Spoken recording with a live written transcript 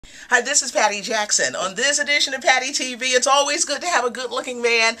Hi, this is Patty Jackson. On this edition of Patty TV, it's always good to have a good-looking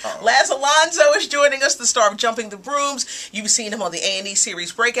man. ALONSO is joining us, the star of Jumping the Brooms. You've seen him on the A&E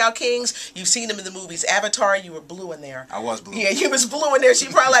series Breakout Kings. You've seen him in the movies Avatar. You were blue in there. I was blue. Yeah, you was blue in there. She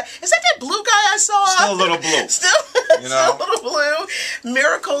probably like, is that blue guy I saw? Still a little blue. Still a little blue.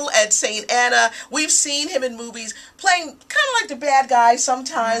 Miracle at St. Anna. We've seen him in movies playing kind of like the bad guy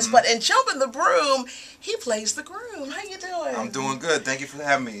sometimes, but in Jumping the Broom, he plays the groom. How you doing? I'm doing good. Thank you for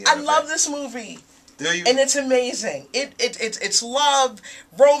having me. I love this movie. Do you? And it's amazing. It's love,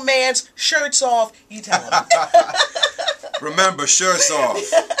 romance, shirts off. You tell them. Remember, shirts off.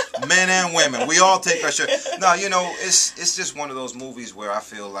 Men and women. We all take our shirt. No, you know, it's just one of those movies where I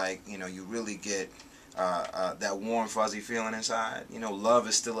feel like, you know, you really get that warm, fuzzy feeling inside. You know, love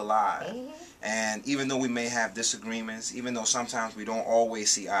is still alive. And even though we may have disagreements, even though sometimes we don't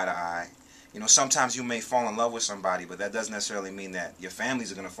always see eye to eye, you know, sometimes you may fall in love with somebody, but that doesn't necessarily mean that your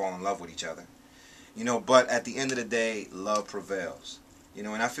families are going to fall in love with each other. You know, but at the end of the day, love prevails. You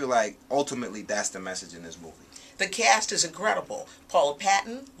know, and I feel like ultimately that's the message in this movie. The cast is incredible. Paula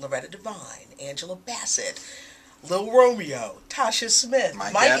Patton, Loretta Devine, Angela Bassett, Lil Romeo, Tasha Smith,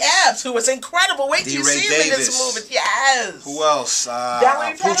 Mike EPPS, who was incredible. Wait till you see him in this movie. Yes. Who else?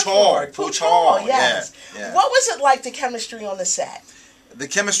 Valerie Pooch Hall. Yes. Yeah. What was it like, the chemistry on the set? The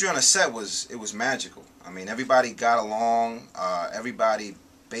chemistry on the set was magical. I mean, everybody got along. Everybody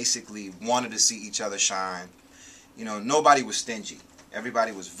basically wanted to see each other shine. You know, nobody was stingy.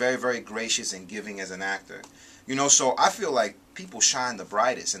 Everybody was very, very gracious and giving as an actor. You know, so I feel like people shine the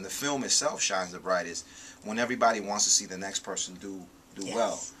brightest, and the film itself shines the brightest when everybody wants to see the next person do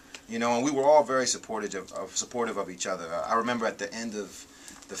well. You know, and we were all very supportive of each other. I remember at the end of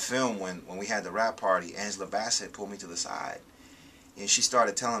the film when we had the rap party, Angela Bassett pulled me to the side. And she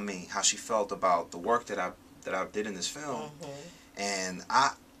started telling me how she felt about the work that I did in this film, and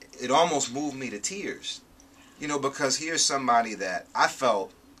it almost moved me to tears, you know, because here's somebody that I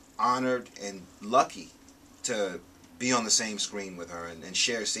felt honored and lucky to be on the same screen with her and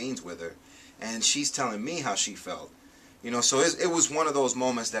share scenes with her, and she's telling me how she felt, you know. So it was one of those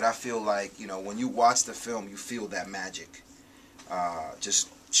moments that I feel like, you know, when you watch the film, you feel that magic just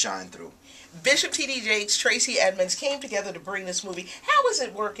shine through. Bishop T.D. Jakes, Tracy Edmonds came together to bring this movie. How was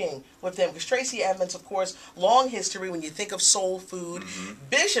it working with them? Because Tracy Edmonds, of course, long history when you think of soul food.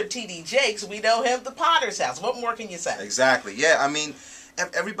 Bishop T.D. Jakes, we know him, the Potter's House. What more can you say? Exactly. Yeah, I mean,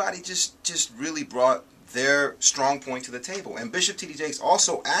 everybody just really brought their strong point to the table. And Bishop T.D. Jakes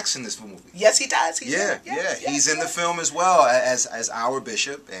also acts in this movie. Yes, he does. He's in the film as well as our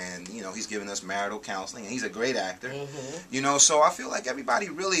bishop, and you know, he's giving us marital counseling, and he's a great actor. You know, so I feel like everybody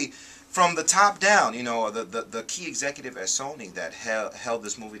really, from the top down, you know, the key executive at Sony that held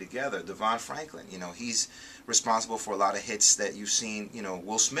this movie together, Devon Franklin, you know, he's responsible for a lot of hits that you've seen, you know,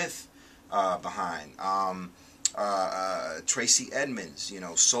 Will Smith behind. Tracy Edmonds, you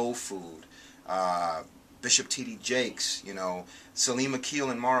know, Soul Food. Bishop T.D. Jakes, you know, Salim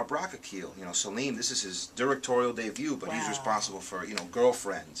Akil and Mara Brock Akil. You know, Salim, this is his directorial debut, but he's responsible for, you know,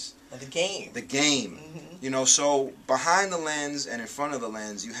 Girlfriends. The Game. The Game. You know, so behind the lens and in front of the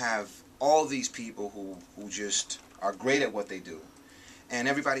lens, you have all these people who just are great at what they do. And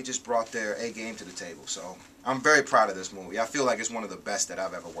everybody just brought their A game to the table. So I'm very proud of this movie. I feel like it's one of the best that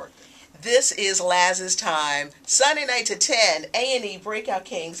I've ever worked in. This is Laz's Time, Sunday night to 10, A&E Breakout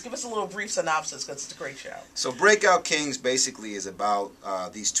Kings. Give us a little brief synopsis, because it's a great show. So Breakout Kings basically is about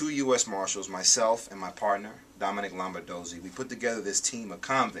these two U.S. Marshals, myself and my partner, Dominic Lombardozzi. We put together this team of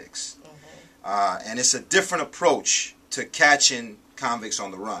convicts, and it's a different approach to catching convicts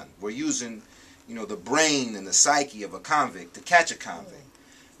on the run. We're using, you know, the brain and the psyche of a convict to catch a convict.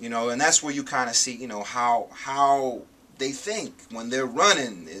 You know, and that's where you kind of see, you know, how they think when they're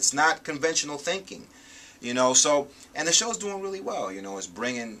running. It's not conventional thinking, you know. So, and the show's doing really well. You know, it's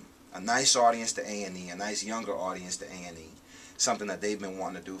bringing a nice audience to A&E, a nice younger audience to A&E, something that they've been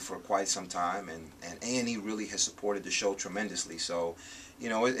wanting to do for quite some time, and A&E really has supported the show tremendously. So, you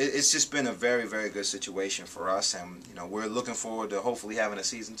know, it's just been a very, very good situation for us, and you know, we're looking forward to hopefully having a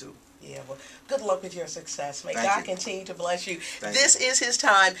season 2. Yeah, well, good luck with your success. May Thank God you. continue to bless you. Thank This is his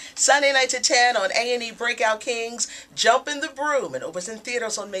time, Sunday night to 10 on A&E Breakout Kings, Jumping the Broom. It opens in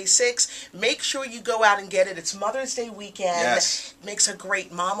theaters on May 6th. Make sure you go out and get it. It's Mother's Day weekend. Yes. Makes a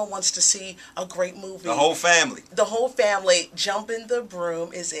great, mama wants to see a great movie. The whole family. The whole family. Jumping the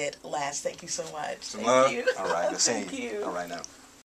Broom is it. Last, thank you so much. Some love. You. All right, Thank you. All right now.